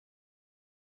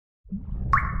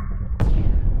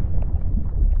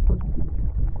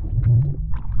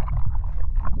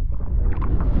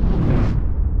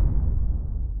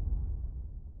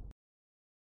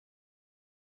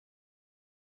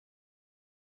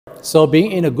So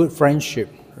being in a good friendship,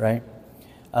 right?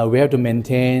 We have to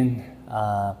maintain,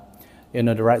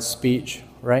 the right speech,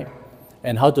 right?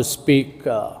 And how to speak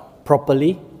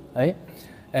properly, right?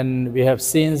 And we have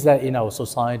seen that in our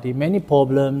society, many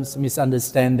problems,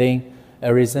 misunderstanding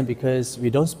arisen because we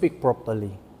don't speak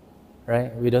properly,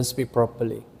 right? We don't speak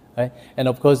properly, right? And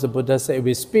of course, the Buddha said, if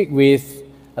we speak with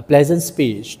a pleasant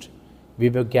speech, we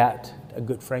will get a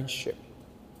good friendship,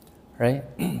 right?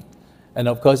 And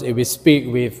of course, if we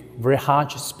speak with very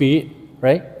harsh speech,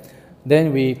 right,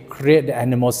 then we create the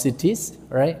animosities,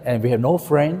 right? And we have no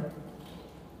friend,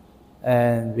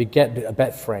 and we get a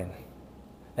bad friend.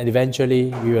 And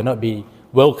eventually, we will not be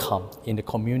welcome in the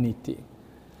community.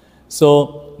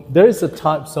 So there is a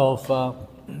types of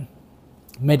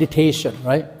meditation,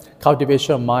 right?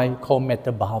 Cultivation of mind called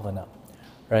metta bhavana,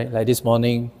 right? Like this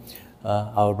morning,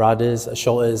 our brothers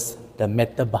showed us the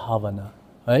metta bhavana,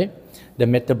 right? The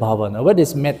metta bhavana. What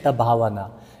is metta bhavana?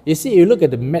 You see, you look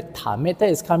at the metta. Metta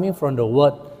is coming from the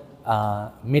word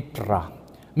mitra.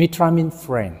 Mitra means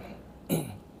friend.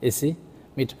 You see?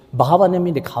 Bhavana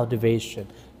means the cultivation.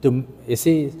 You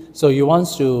see, so you want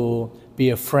to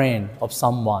be a friend of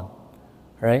someone,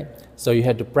 right? So you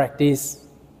have to practice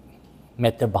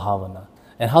metta bhavana.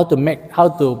 And how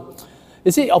to,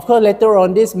 you see, of course, later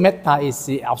on, this metta is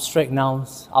the abstract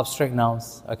nouns,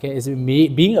 okay? It's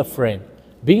being a friend,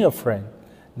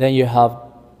 Then you have,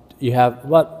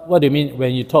 what do you mean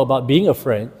when you talk about being a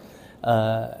friend?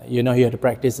 You have to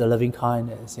practice the loving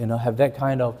kindness, have that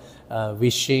kind of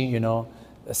wishing,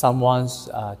 someone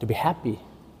to be happy,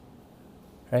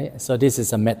 right? So this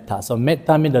is a metta. So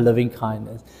metta means the loving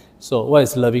kindness. So what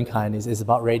is loving kindness? It's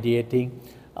about radiating,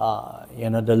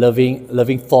 the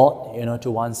loving thought,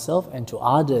 to oneself and to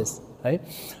others, right?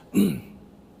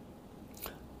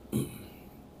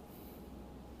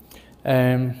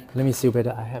 Let me see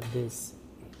whether I have this.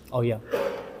 Oh yeah.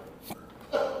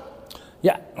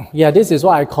 Yeah, this is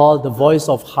what I call the voice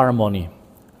of harmony,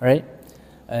 right?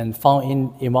 And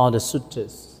found in one of the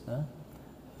suttas,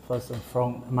 first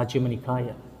from Majjhima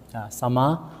Nikaya,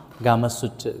 Samagama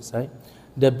Suttas, right?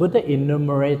 The Buddha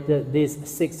enumerated these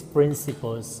 6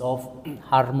 principles of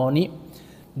harmony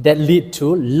that lead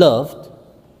to love,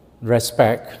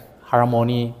 respect,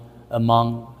 harmony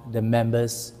among the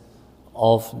members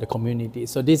of the community.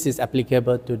 So this is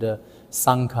applicable to the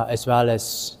Sangha as well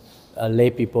as lay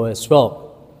people as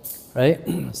well, right?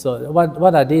 So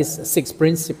what are these 6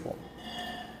 principles,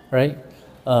 right?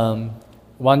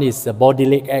 One is the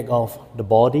bodily act of the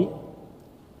body,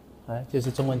 就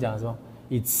是中文讲什么？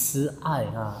以慈爱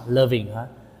loving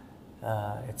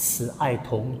慈爱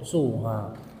同住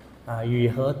与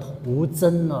和无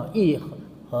争义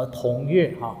和同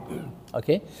悦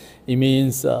Okay, it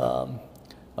means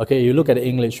okay, you look at the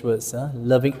English words,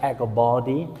 loving act of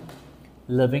body,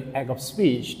 loving act of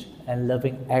speech, and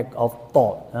loving act of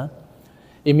thought.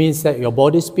 It means that your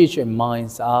body, speech, and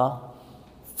minds are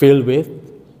filled with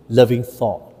loving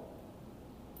thought.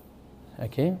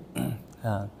 Okay?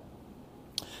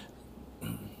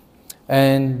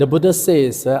 And the Buddha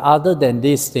says, other than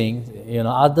these things,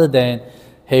 other than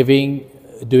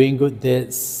doing good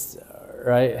deeds,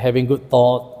 right, having good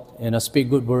thought, speak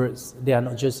good words, they are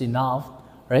not just enough,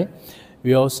 right?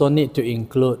 We also need to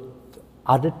include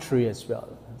other 3 as well.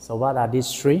 So what are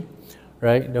these 3?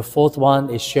 Right? The 4th one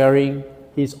is sharing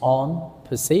his own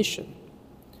possession,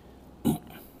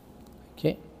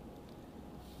 okay,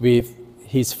 with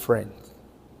his friend.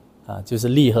 就是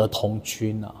利合同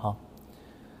居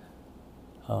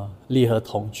利合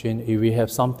同居. If we have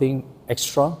something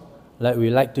extra, like we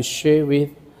like to share with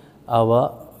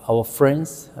our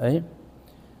friends, right?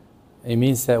 It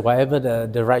means that whatever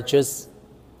the righteous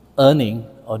earning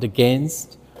or the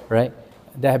gains, right,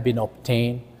 that have been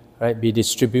obtained, right, be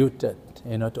distributed,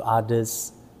 to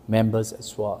others, members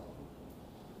as well.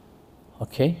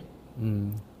 Okay?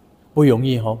 不容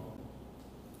易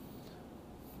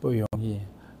不容易.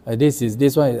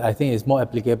 This one I think is more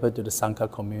applicable to the Sangha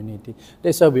community.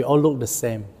 That's why we all look the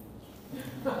same.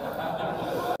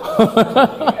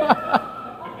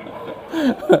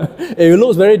 If it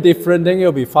looks very different, then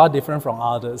you'll be far different from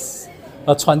others.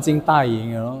 穿金戴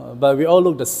银, but we all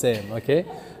look the same, okay?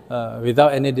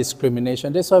 Without any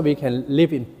discrimination. That's why we can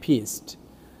live in peace.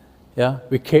 Yeah,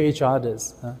 we care each other,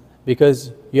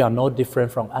 because you are no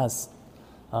different from us.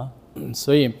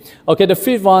 So, okay, the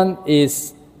 5th one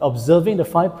is observing the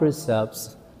 5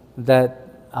 precepts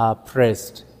that are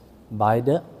praised by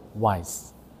the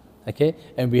wise. Okay,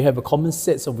 and we have a common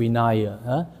set of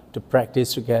Vinaya to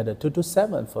practice together. 2 to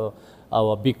 7 for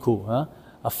our bhikkhu,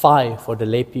 5 for the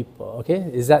lay people.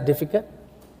 Okay, is that difficult?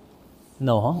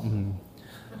 No,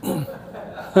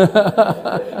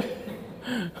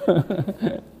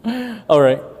 All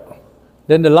right.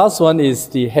 Then the last one is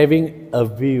the having a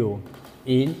view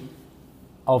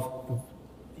of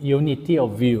unity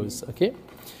of views. Okay.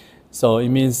 So it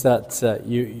means that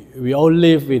we all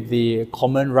live with the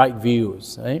common right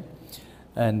views, right?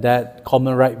 And that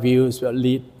common right views will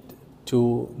lead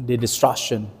to the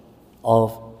destruction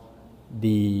of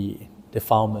the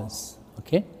defilements.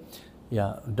 Okay.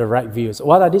 Yeah, the right views.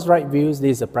 What are these right views?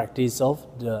 This is a practice of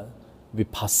the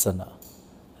vipassana.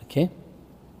 Okay.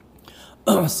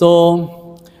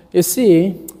 So you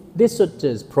see, this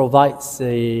suttas provides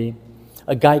a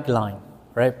guideline,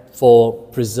 right, for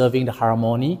preserving the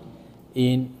harmony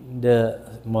in the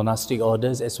monastic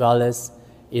orders as well as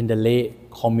in the lay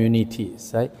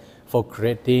communities, right, for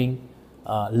creating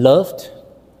love,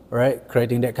 right,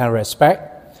 creating that kind of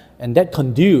respect, and that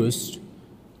conduces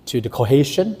to the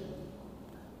cohesion,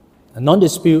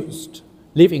 non-disputes,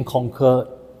 live in concord,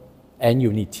 and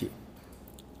unity.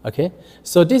 Okay,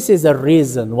 so this is the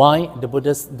reason why the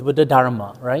Buddha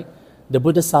Dharma, right, the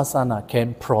Buddha Sasana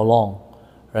can prolong,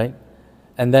 right,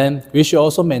 and then we should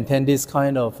also maintain this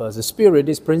kind of the spirit,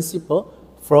 this principle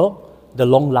from the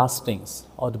long lastings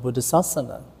of the Buddha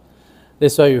Sasana.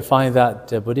 That's why you find that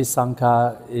the Buddhist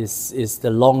Sangha is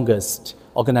the longest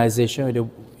organization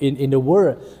in the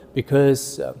world,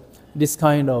 because this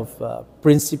kind of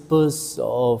principles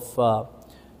of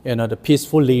the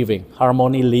peaceful living,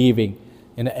 harmony living,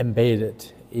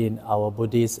 embedded in our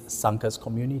Buddhist Sangha's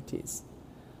communities.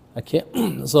 Okay,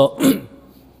 so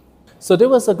there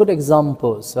was a good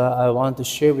example I want to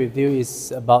share with you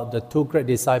is about the two great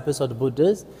disciples of the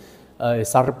Buddhas,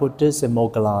 Sariputta and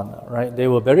Moggallana. Right, they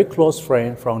were very close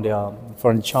friends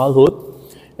from childhood,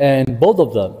 and both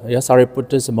of them,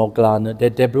 Sariputta and Moggallana, they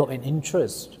developed an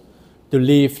interest to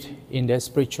live in their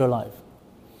spiritual life.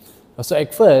 So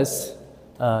at first,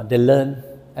 they learn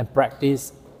and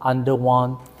practice under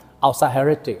one outside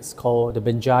heretics called the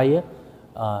Benjaya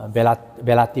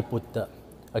Velatiputta.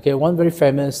 Okay, one very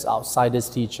famous outsider's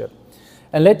teacher.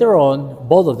 And later on,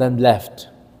 both of them left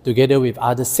together with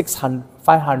other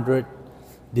 500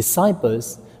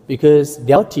 disciples because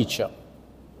their teacher,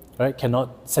 right,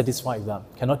 cannot satisfy them,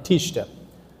 cannot teach them.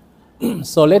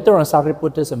 So later on,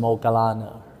 Sariputta and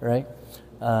Moggallana, right,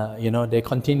 they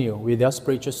continue with their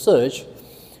spiritual search,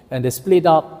 and they split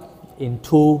up in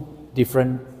two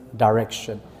different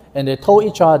directions. And they told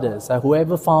each other that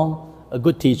whoever found a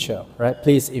good teacher, right,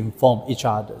 please inform each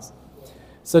other.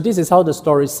 So this is how the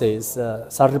story says.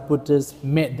 Sariputta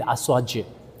met the Aswajit,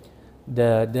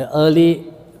 the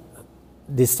early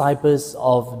disciples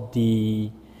of the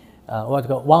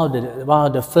one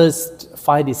of the first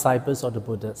 5 disciples of the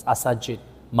Buddha, Asajit,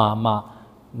 Ma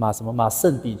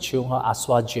Sen Bichu,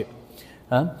 Aswajit.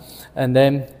 And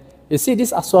then you see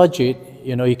this Aswajit,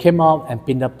 he came out and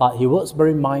Pindapat, he works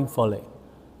very mindfully.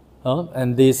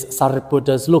 And these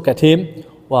Sariputtas look at him,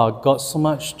 wow, got so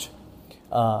much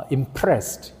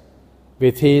impressed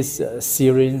with his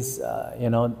serene,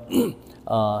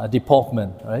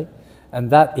 deportment, right? And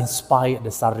that inspired the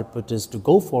Sariputtas to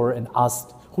go forward and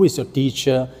ask, who is your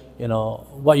teacher?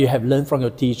 What you have learned from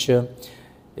your teacher.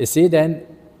 You see, then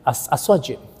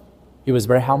Aswajit, he was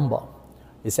very humble.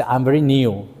 He said, I'm very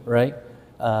new, right,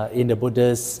 in the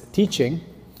Buddha's teaching.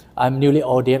 I'm newly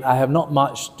ordained. I have not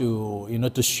much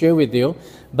to share with you,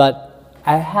 but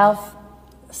I have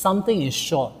something in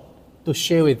short to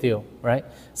share with you, right?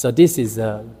 So this is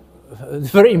a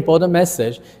very important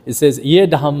message. It says, Ye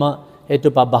Dhamma hetu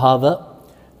pabhava,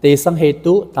 tesang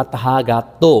hetu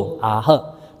tathagato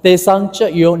aha, tesang cha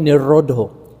yo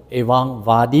nirodho, evang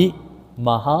vadi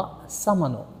maha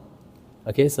samano.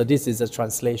 Okay, so this is a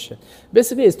translation.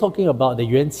 Basically, it's talking about the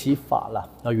Yuan Qi Fa lah,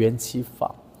 or Yuan Qi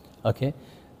Fa. Okay,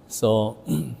 so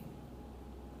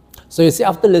you see,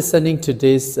 after listening to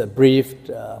this brief,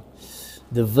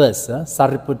 the verse,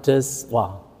 Sariputtas,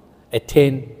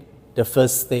 attained the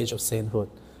first stage of sainthood.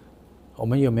 我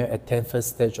们有没有 attain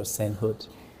first stage of sainthood?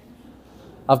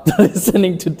 After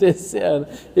listening to this,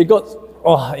 he got,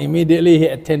 immediately he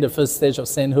attained the first stage of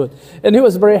sainthood. And he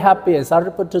was very happy. And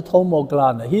Sariputta told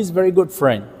Moggallana, he's a very good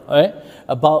friend, right,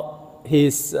 about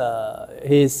his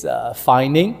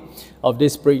finding of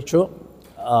this spiritual,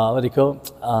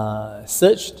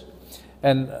 search.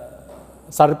 And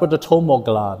Sariputta told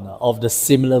Moggallana of the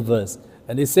similar verse.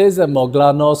 And it says that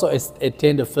Moggallana also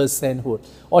attained the first sainthood.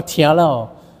 我听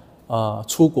了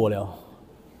出国了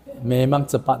memang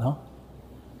cepat,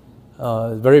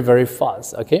 very, very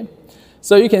fast, okay?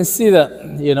 So you can see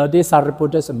that, these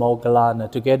Sariputta and Moggallana,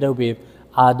 together with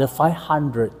other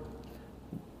 500,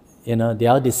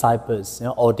 their disciples,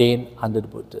 ordained under the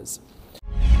Buddhas.